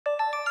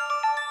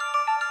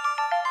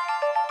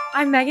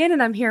I'm Megan,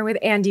 and I'm here with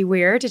Andy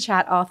Weir to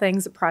chat all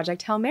things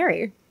Project Hail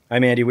Mary.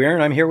 I'm Andy Weir,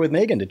 and I'm here with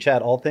Megan to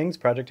chat all things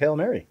Project Hail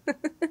Mary.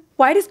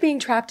 Why does being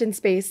trapped in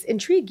space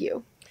intrigue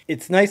you?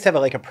 It's nice to have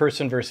a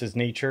person versus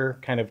nature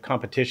kind of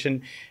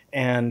competition.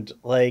 And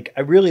I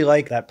really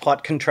like that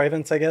plot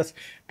contrivance, I guess,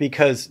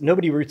 because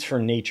nobody roots for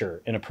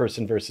nature in a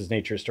person versus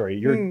nature story.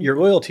 Your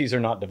loyalties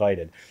are not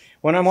divided.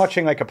 When I'm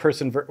watching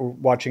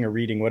watching or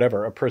reading,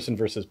 whatever, a person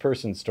versus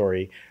person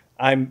story,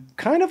 I'm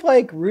kind of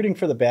rooting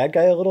for the bad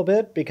guy a little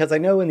bit because I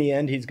know in the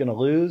end he's going to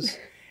lose.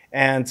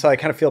 And so I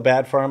kind of feel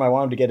bad for him. I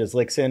want him to get his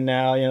licks in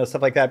now,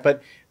 stuff like that.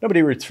 But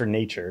nobody roots for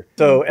nature.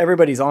 So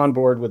everybody's on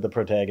board with the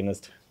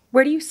protagonist.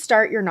 Where do you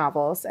start your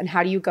novels, and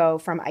how do you go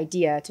from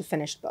idea to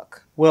finished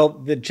book? Well,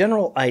 the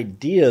general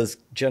ideas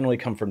generally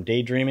come from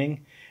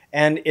daydreaming.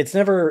 And it's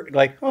never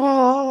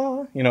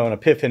an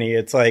epiphany.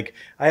 It's I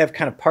have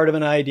kind of part of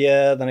an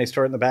idea, then I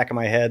store it in the back of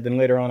my head. Then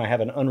later on, I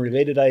have an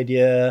unrelated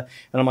idea.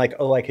 And I'm like,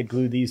 oh, I could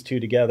glue these two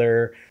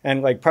together.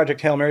 And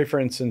Project Hail Mary, for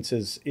instance,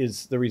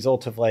 is the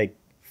result of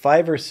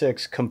 5 or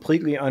 6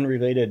 completely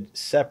unrelated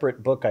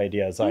separate book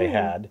ideas I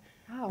had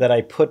that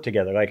I put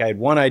together. I had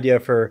one idea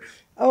for,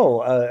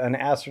 an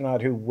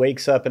astronaut who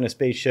wakes up in a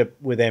spaceship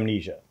with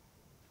amnesia.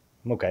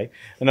 Okay.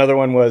 Another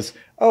one was,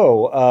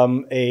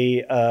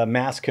 a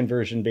mass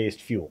conversion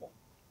based fuel.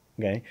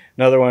 Okay.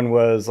 Another one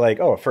was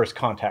a first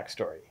contact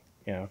story.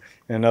 And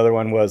another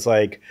one was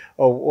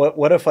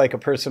what if a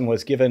person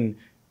was given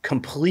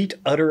complete,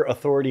 utter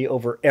authority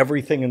over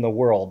everything in the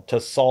world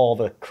to solve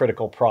a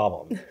critical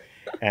problem?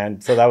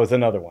 And so that was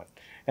another one.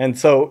 And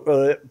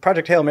so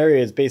Project Hail Mary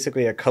is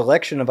basically a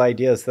collection of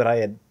ideas that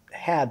I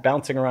had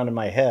bouncing around in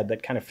my head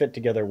that kind of fit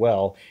together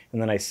well,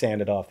 and then I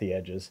sanded off the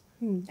edges.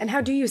 And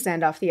how do you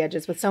sand off the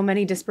edges with so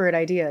many disparate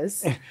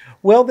ideas?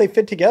 Well, they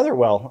fit together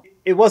well.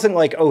 It wasn't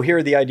here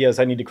are the ideas,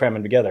 I need to cram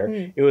them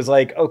together. It was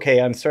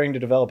okay, I'm starting to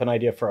develop an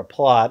idea for a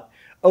plot.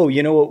 Oh,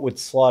 you know what would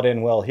slot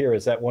in well here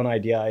is that one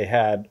idea I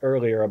had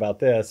earlier about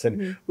this,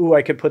 and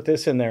I could put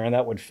this in there and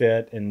that would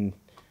fit, and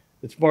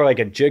it's more like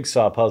a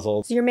jigsaw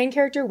puzzle. So your main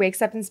character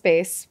wakes up in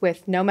space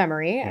with no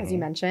memory, as you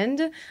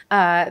mentioned.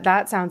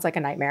 That sounds like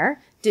a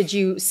nightmare. Did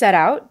you set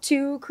out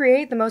to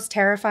create the most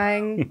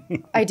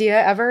terrifying idea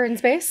ever in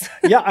space?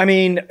 Yeah, I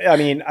mean,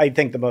 I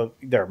think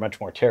there are much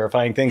more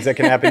terrifying things that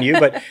can happen to you,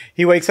 but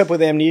he wakes up with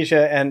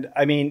amnesia, and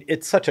I mean,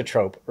 it's such a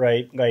trope,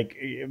 right?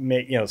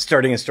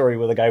 Starting a story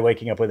with a guy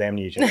waking up with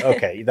amnesia.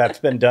 Okay, that's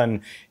been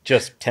done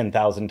just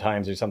 10,000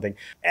 times or something.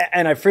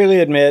 And I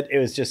freely admit it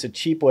was just a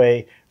cheap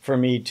way for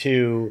me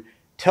to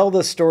tell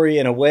the story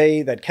in a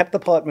way that kept the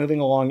plot moving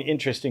along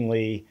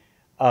interestingly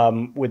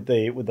with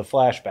the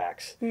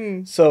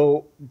flashbacks.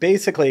 So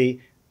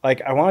basically,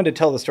 I wanted to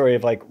tell the story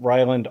of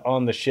Ryland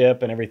on the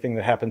ship and everything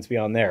that happens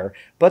beyond there.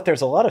 But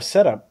there's a lot of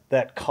setup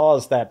that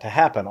caused that to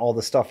happen. All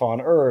the stuff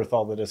on Earth,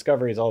 all the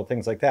discoveries, all the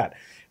things like that.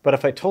 But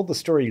if I told the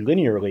story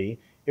linearly,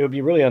 it would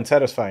be really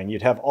unsatisfying.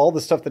 You'd have all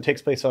the stuff that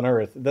takes place on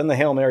Earth, then the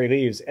Hail Mary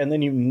leaves, and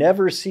then you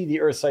never see the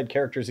Earthside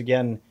characters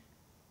again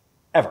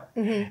ever.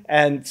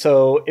 And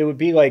so it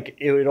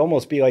would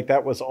almost be like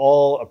that was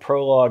all a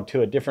prologue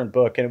to a different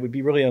book, and it would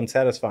be really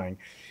unsatisfying.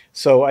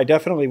 So I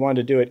definitely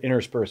wanted to do it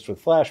interspersed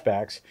with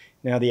flashbacks.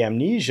 Now the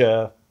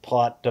amnesia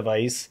plot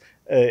device,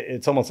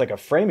 it's almost like a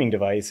framing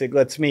device. It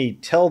lets me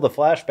tell the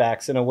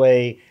flashbacks in a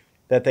way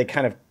that they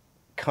kind of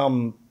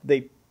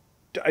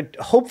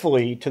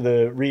hopefully to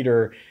the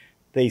reader,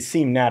 they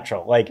seem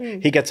natural.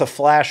 He gets a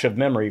flash of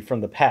memory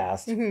from the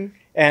past.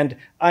 And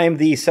I am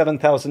the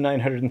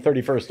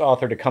 7,931st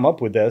author to come up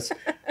with this,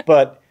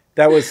 but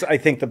that was, I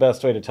think, the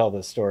best way to tell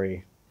this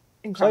story.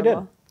 Incredible. So I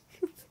did.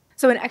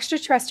 So an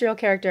extraterrestrial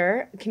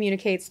character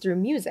communicates through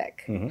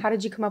music. How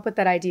did you come up with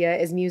that idea?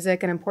 Is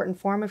music an important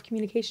form of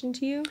communication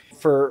to you?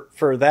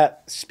 For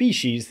that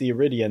species, the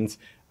Iridians,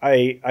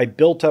 I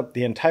built up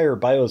the entire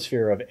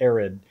biosphere of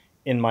Arid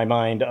in my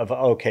mind of,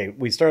 okay,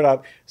 we start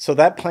out, so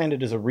that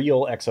planet is a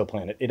real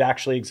exoplanet. It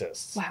actually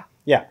exists. Wow.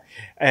 Yeah.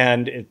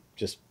 And it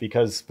just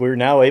because we're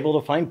now able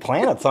to find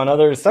planets on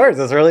other stars.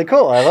 That's really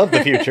cool. I love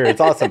the future.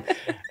 It's awesome.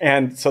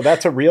 And so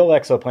that's a real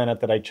exoplanet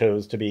that I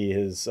chose to be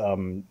his,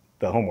 the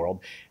homeworld.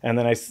 And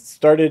then I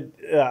started,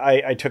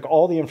 I took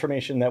all the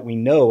information that we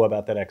know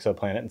about that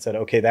exoplanet and said,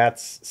 okay,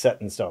 that's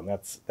set in stone.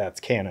 That's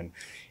canon.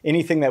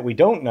 Anything that we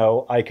don't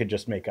know, I could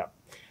just make up.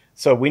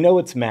 So we know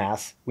its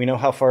mass, we know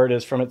how far it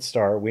is from its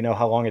star, we know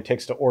how long it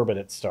takes to orbit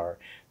its star,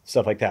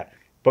 stuff like that.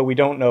 But we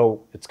don't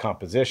know its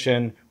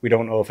composition, we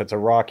don't know if it's a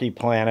rocky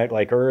planet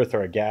like Earth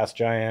or a gas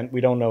giant,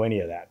 we don't know any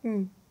of that.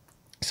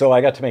 So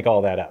I got to make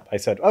all that up. I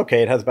said,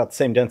 okay, it has about the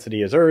same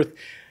density as Earth,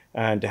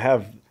 and to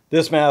have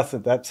this mass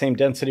at that same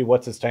density,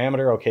 what's its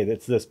diameter? Okay,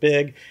 it's this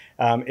big.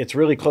 It's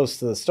really close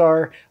to the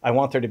star. I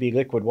want there to be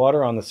liquid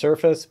water on the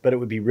surface, but it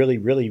would be really,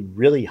 really,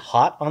 really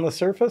hot on the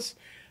surface.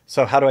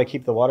 So how do I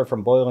keep the water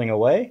from boiling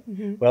away?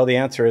 Well, the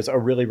answer is a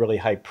really, really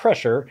high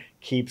pressure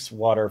keeps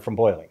water from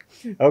boiling.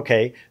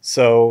 Okay,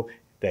 so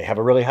they have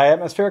a really high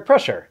atmospheric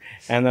pressure.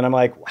 And then I'm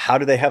like, how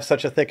do they have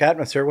such a thick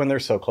atmosphere when they're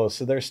so close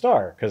to their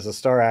star? Because the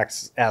star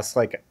acts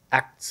like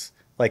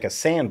a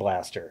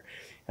sandblaster.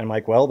 And I'm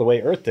like, well, the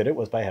way Earth did it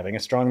was by having a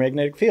strong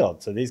magnetic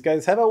field. So these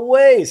guys have a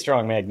way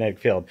strong magnetic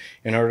field.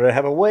 In order to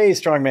have a way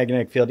strong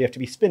magnetic field, you have to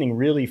be spinning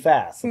really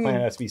fast. The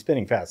planet has to be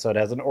spinning fast. So it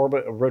has a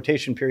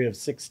rotation period of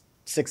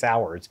six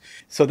hours.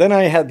 So then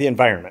I had the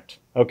environment.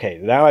 Okay,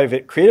 now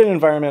I've created an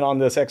environment on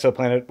this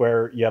exoplanet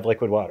where you have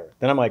liquid water.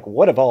 Then I'm like,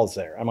 what evolves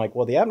there? I'm like,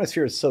 well, the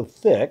atmosphere is so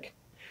thick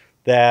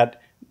that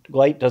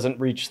light doesn't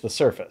reach the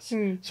surface.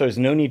 So there's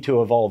no need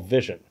to evolve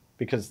vision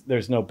because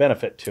there's no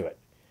benefit to it.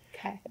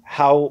 Okay.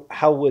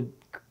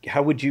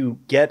 How would you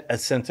get a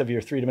sense of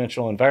your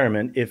three-dimensional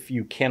environment if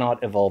you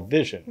cannot evolve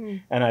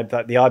vision? And I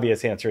thought the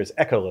obvious answer is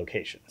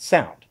echolocation,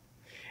 sound.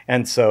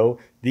 And so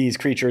these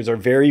creatures are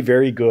very,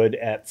 very good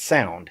at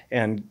sound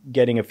and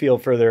getting a feel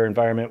for their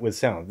environment with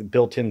sound, the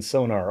built-in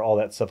sonar, all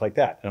that stuff like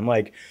that. And I'm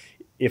like,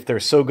 if they're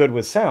so good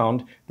with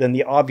sound, then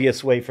the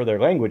obvious way for their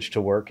language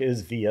to work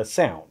is via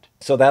sound.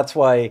 So that's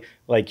why,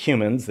 like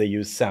humans, they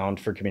use sound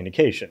for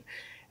communication.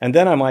 And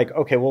then I'm like,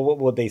 okay, well, what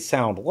would they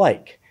sound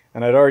like?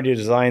 And I'd already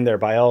designed their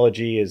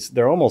biology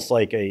they're almost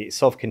like a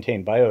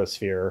self-contained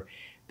biosphere.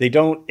 They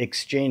don't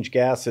exchange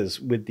gases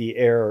with the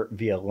air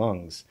via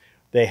lungs.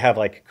 They have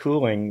like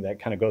cooling that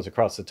kind of goes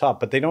across the top,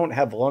 but they don't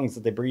have lungs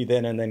that they breathe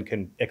in and then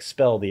can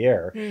expel the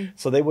air.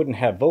 So they wouldn't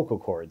have vocal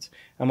cords.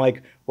 I'm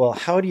like, well,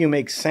 how do you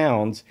make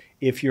sounds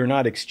if you're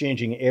not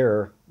exchanging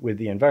air with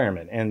the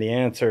environment? And the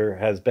answer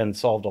has been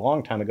solved a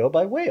long time ago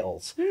by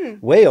whales.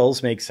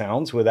 Whales make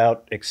sounds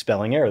without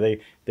expelling air.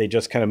 They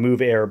just kind of move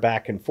air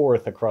back and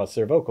forth across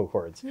their vocal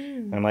cords.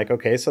 And I'm like,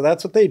 okay, so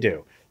that's what they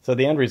do. So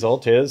the end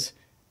result is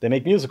they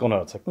make musical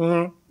notes like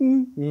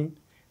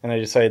And I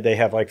decided they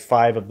have like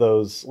 5 of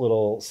those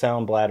little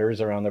sound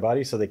bladders around their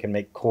body so they can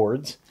make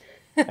chords.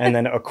 And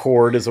then a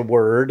chord is a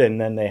word,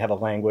 and then they have a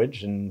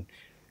language. And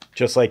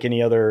just like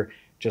any other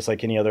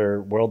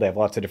world, they have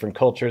lots of different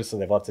cultures, so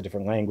they have lots of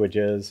different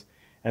languages.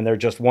 And they're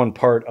just one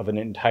part of an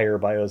entire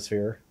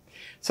biosphere.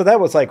 So that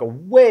was like a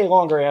way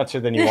longer answer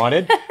than you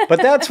wanted, but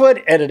that's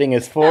what editing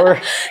is for.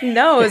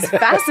 No, it's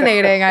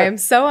fascinating. I am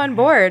so on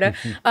board.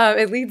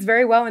 It leads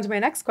very well into my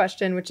next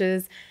question, which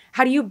is,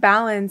 how do you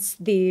balance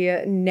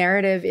the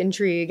narrative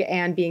intrigue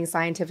and being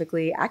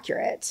scientifically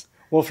accurate?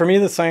 Well, for me,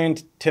 the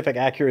scientific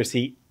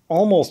accuracy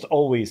almost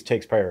always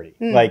takes priority.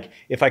 Like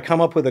if I come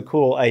up with a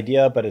cool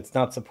idea, but it's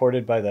not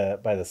supported by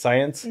the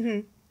science,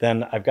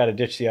 then I've got to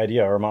ditch the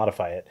idea or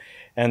modify it.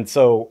 And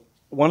so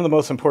one of the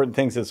most important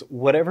things is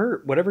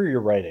whatever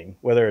you're writing,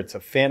 whether it's a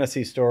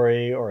fantasy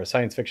story or a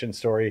science fiction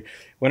story,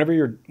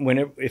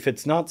 if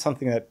it's not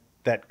something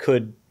that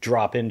could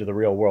drop into the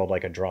real world,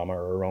 like a drama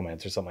or a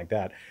romance or something like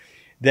that,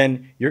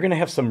 then you're going to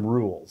have some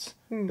rules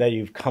that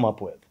you've come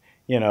up with.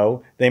 You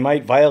know, they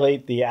might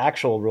violate the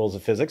actual rules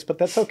of physics, but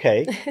that's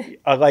okay.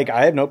 Like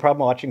I have no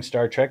problem watching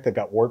Star Trek. They've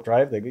got warp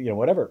drive.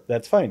 Whatever.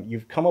 That's fine.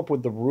 You've come up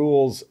with the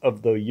rules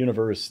of the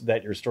universe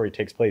that your story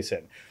takes place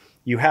in.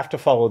 You have to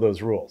follow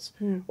those rules,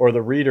 or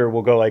the reader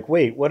will go like,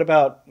 wait, what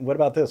about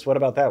this? What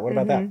about that? What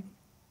about that?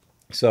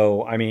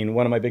 So, I mean,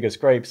 one of my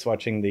biggest gripes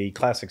watching the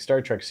classic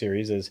Star Trek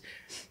series is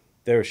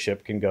their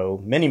ship can go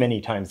many,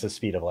 many times the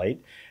speed of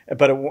light.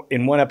 But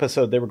in one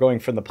episode, they were going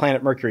from the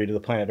planet Mercury to the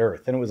planet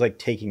Earth, and it was like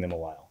taking them a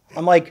while.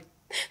 I'm like,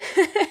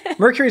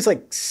 Mercury's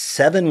like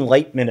 7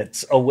 light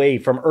minutes away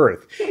from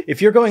Earth.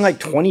 If you're going like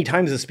 20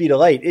 times the speed of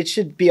light, it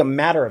should be a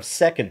matter of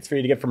seconds for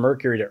you to get from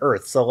Mercury to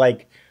Earth. So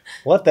like,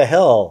 what the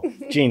hell,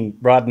 Gene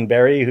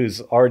Roddenberry,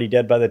 who's already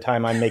dead by the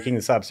time I'm making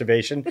this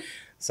observation.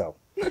 So,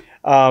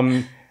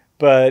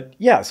 but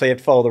yeah, so you have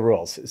to follow the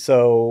rules.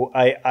 So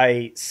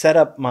I set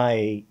up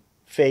my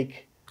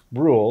fake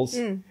rules.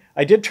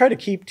 I did try to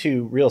keep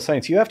to real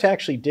science. You have to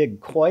actually dig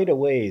quite a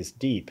ways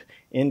deep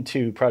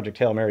into Project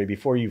Hail Mary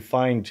before you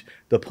find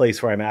the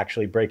place where I'm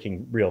actually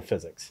breaking real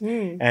physics.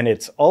 And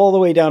it's all the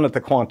way down at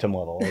the quantum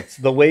level. It's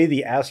the way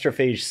the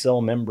astrophage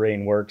cell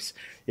membrane works.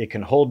 It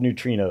can hold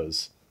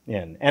neutrinos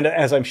in. And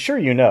as I'm sure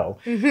you know,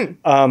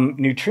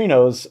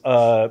 neutrinos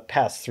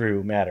pass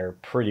through matter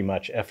pretty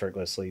much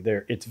effortlessly.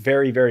 It's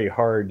very, very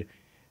hard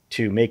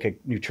to make a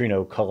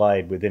neutrino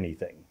collide with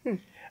anything.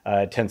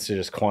 It tends to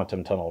just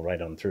quantum tunnel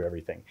right on through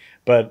everything.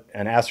 But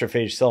an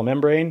astrophage cell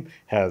membrane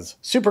has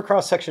super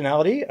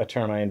cross-sectionality, a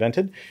term I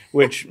invented,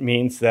 which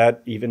means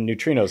that even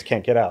neutrinos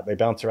can't get out. They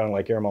bounce around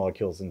like air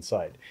molecules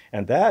inside.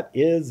 And that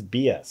is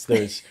BS.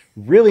 There's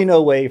really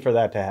no way for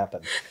that to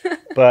happen.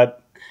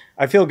 But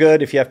I feel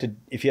good if you have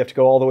to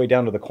go all the way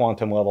down to the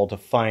quantum level to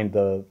find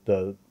the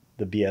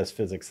BS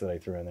physics that I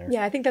threw in there.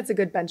 Yeah, I think that's a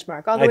good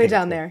benchmark. All the way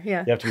down there.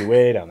 Yeah. You have to be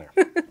way down there.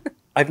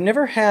 I've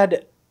never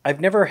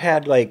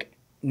had like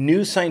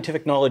new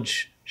scientific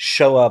knowledge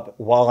show up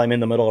while I'm in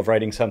the middle of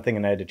writing something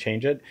and I had to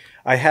change it.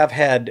 I have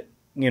had,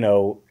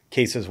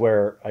 cases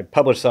where I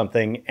published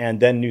something and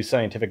then new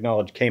scientific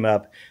knowledge came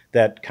up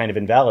that kind of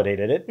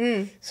invalidated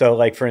it. So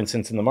like, for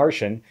instance, in The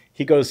Martian,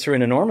 he goes through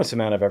an enormous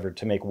amount of effort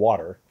to make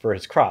water for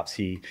his crops.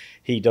 He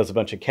does a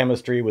bunch of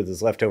chemistry with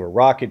his leftover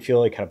rocket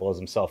fuel. He kind of blows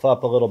himself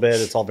up a little bit.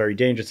 It's all very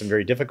dangerous and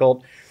very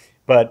difficult.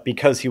 But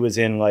because he was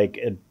in like,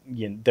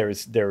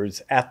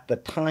 there's at the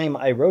time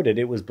I wrote it,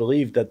 it was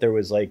believed that there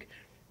was like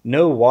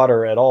no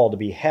water at all to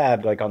be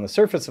had, like on the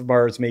surface of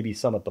Mars, maybe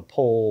some at the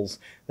poles.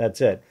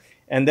 That's it.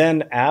 And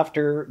then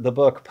after the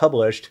book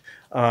published,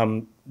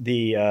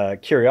 the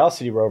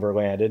Curiosity rover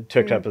landed,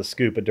 took up a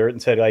scoop of dirt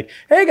and said like,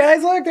 hey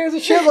guys, look, there's a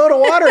shitload of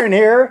water in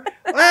here.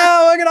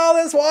 Wow, look at all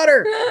this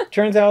water.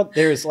 Turns out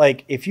there's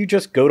like, if you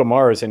just go to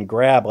Mars and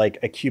grab like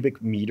a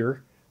cubic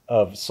meter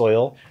of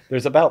soil,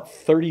 there's about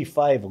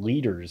 35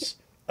 liters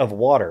of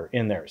water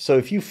in there. So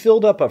if you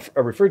filled up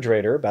a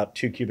refrigerator, about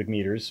 2 cubic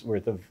meters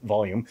worth of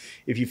volume,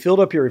 if you filled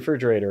up your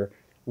refrigerator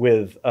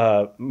with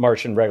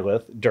Martian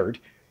regolith, dirt,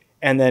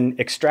 and then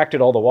extracted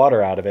all the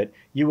water out of it,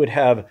 you would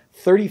have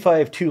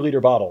 35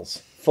 2-liter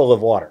bottles full of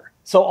water.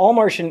 So all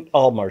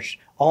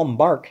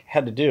Mark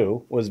had to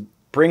do was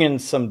bring in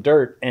some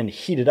dirt and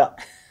heat it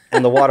up,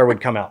 and the water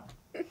would come out.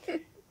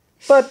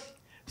 But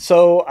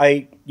so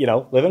I,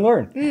 live and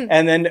learn.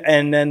 And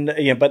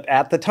then, but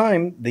at the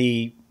time,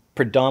 the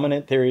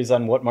predominant theories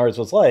on what Mars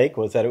was like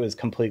was that it was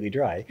completely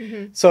dry.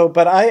 So,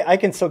 but I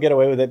can still get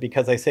away with it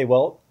because I say,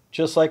 well,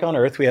 just like on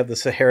Earth, we have the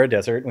Sahara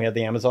Desert and we have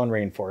the Amazon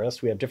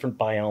rainforest. We have different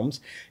biomes,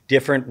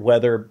 different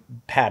weather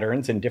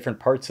patterns in different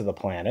parts of the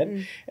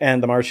planet.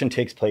 And the Martian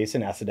takes place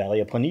in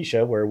Acidalia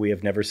Planitia, where we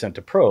have never sent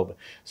a probe.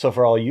 So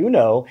for all you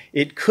know,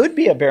 it could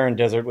be a barren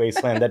desert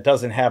wasteland that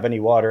doesn't have any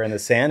water in the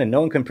sand, and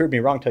no one can prove me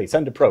wrong till you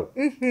send a probe.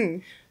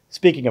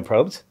 Speaking of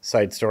probes,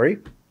 side story,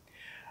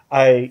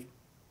 I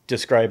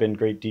describe in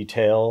great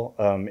detail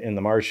in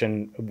The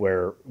Martian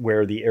where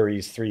the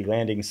Ares 3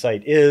 landing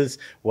site is,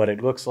 what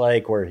it looks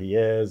like, where he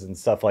is, and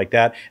stuff like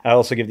that. I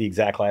also give the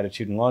exact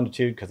latitude and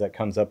longitude because that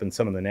comes up in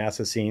some of the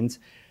NASA scenes.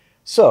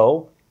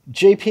 So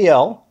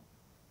JPL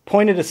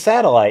pointed a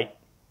satellite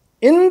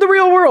in the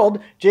real world.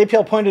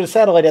 JPL pointed a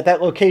satellite at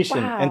that location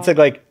and said,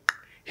 like,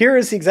 here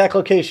is the exact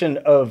location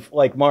of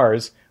like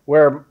Mars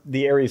where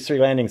the Ares 3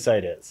 landing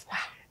site is,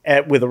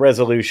 with a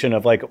resolution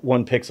of like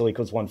 1 pixel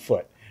equals 1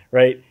 foot,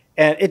 right?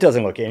 And it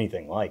doesn't look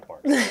anything like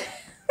Mars.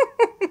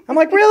 I'm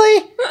like,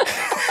 really?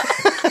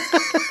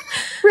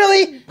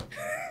 Really?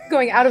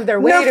 Going out of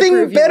their way Nothing to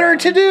prove better you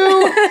to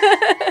do.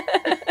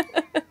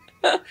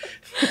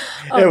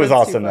 It was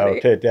awesome, though.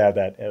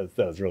 That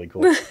was really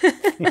cool.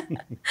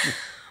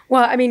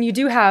 Well, I mean, you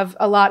do have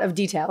a lot of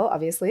detail,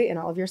 obviously, in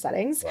all of your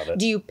settings. Love it.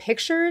 Do you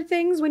picture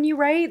things when you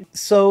write?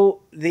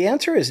 So the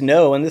answer is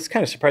no, and this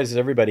kind of surprises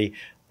everybody.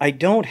 I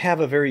don't have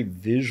a very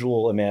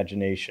visual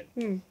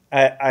imagination.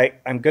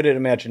 I'm good at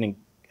imagining,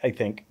 I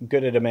think,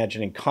 good at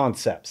imagining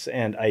concepts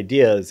and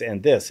ideas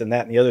and this and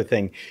that and the other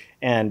thing.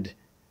 And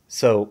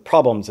so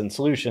problems and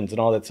solutions and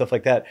all that stuff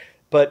like that.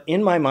 But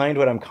in my mind,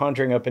 when I'm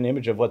conjuring up an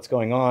image of what's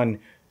going on,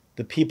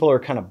 the people are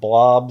kind of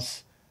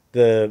blobs.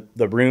 The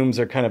rooms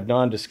are kind of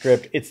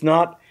nondescript. It's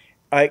not...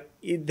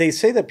 They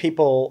say that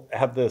people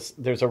have this,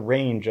 there's a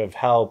range of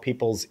how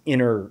people's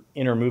inner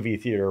movie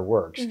theater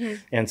works.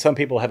 And some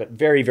people have it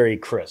very, very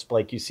crisp.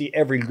 Like you see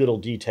every little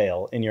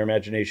detail in your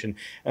imagination,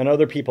 and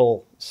other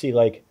people see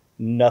like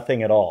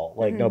nothing at all,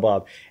 like no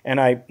Bob. And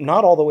I'm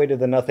not all the way to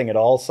the nothing at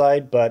all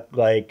side, but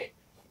like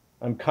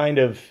I'm kind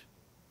of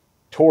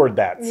toward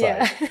that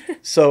side.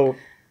 So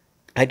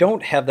I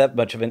don't have that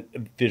much of a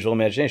visual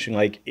imagination.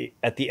 Like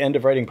at the end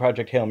of writing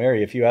Project Hail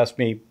Mary, if you ask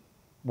me,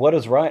 what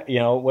does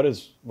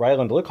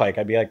Ryland look like?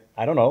 I'd be like,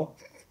 I don't know.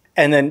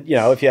 And then,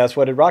 if you ask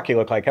what did Rocky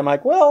look like, I'm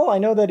like, well, I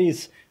know that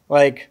he's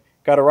like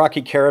got a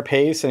rocky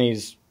carapace and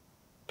he's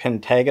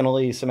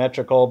pentagonally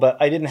symmetrical, but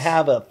I didn't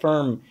have a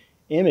firm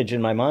image in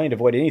my mind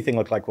of what anything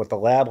looked like, what the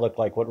lab looked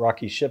like, what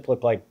Rocky's ship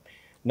looked like,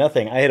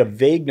 nothing. I had a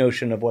vague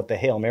notion of what the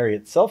Hail Mary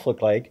itself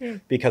looked like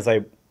because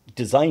I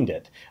designed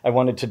it. I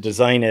wanted to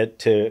design it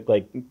to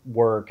like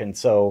work. And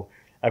so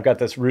I've got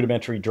this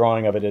rudimentary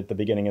drawing of it at the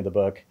beginning of the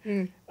book.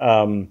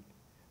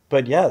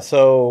 But yeah,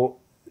 so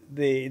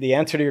the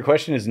answer to your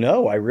question is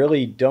no, I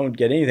really don't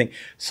get anything.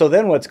 So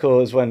then what's cool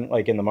is when,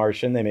 like in The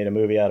Martian, they made a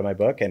movie out of my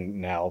book, and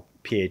now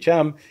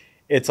PHM,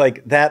 it's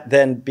like that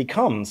then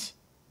becomes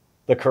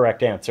the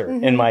correct answer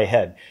in my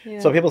head.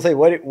 So people say,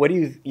 what do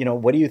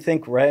you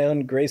think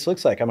Ryan Grace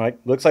looks like? I'm like,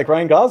 looks like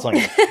Ryan Gosling,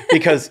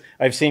 because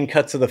I've seen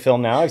cuts of the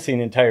film now. I've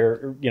seen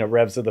entire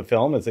revs of the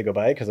film as they go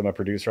by because I'm a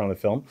producer on the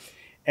film.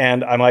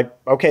 And I'm like,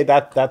 okay,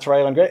 that's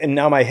Ryland Grace. And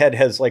now my head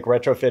has like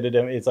retrofitted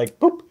him. It's like,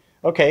 boop.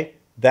 Okay,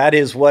 that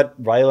is what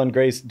Ryland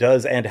Grace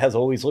does and has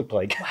always looked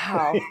like.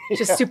 Wow.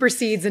 Just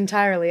supersedes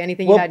entirely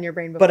anything you had in your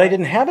brain before. But I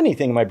didn't have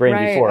anything in my brain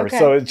before. Okay.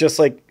 So it's just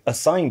like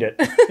assigned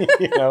it,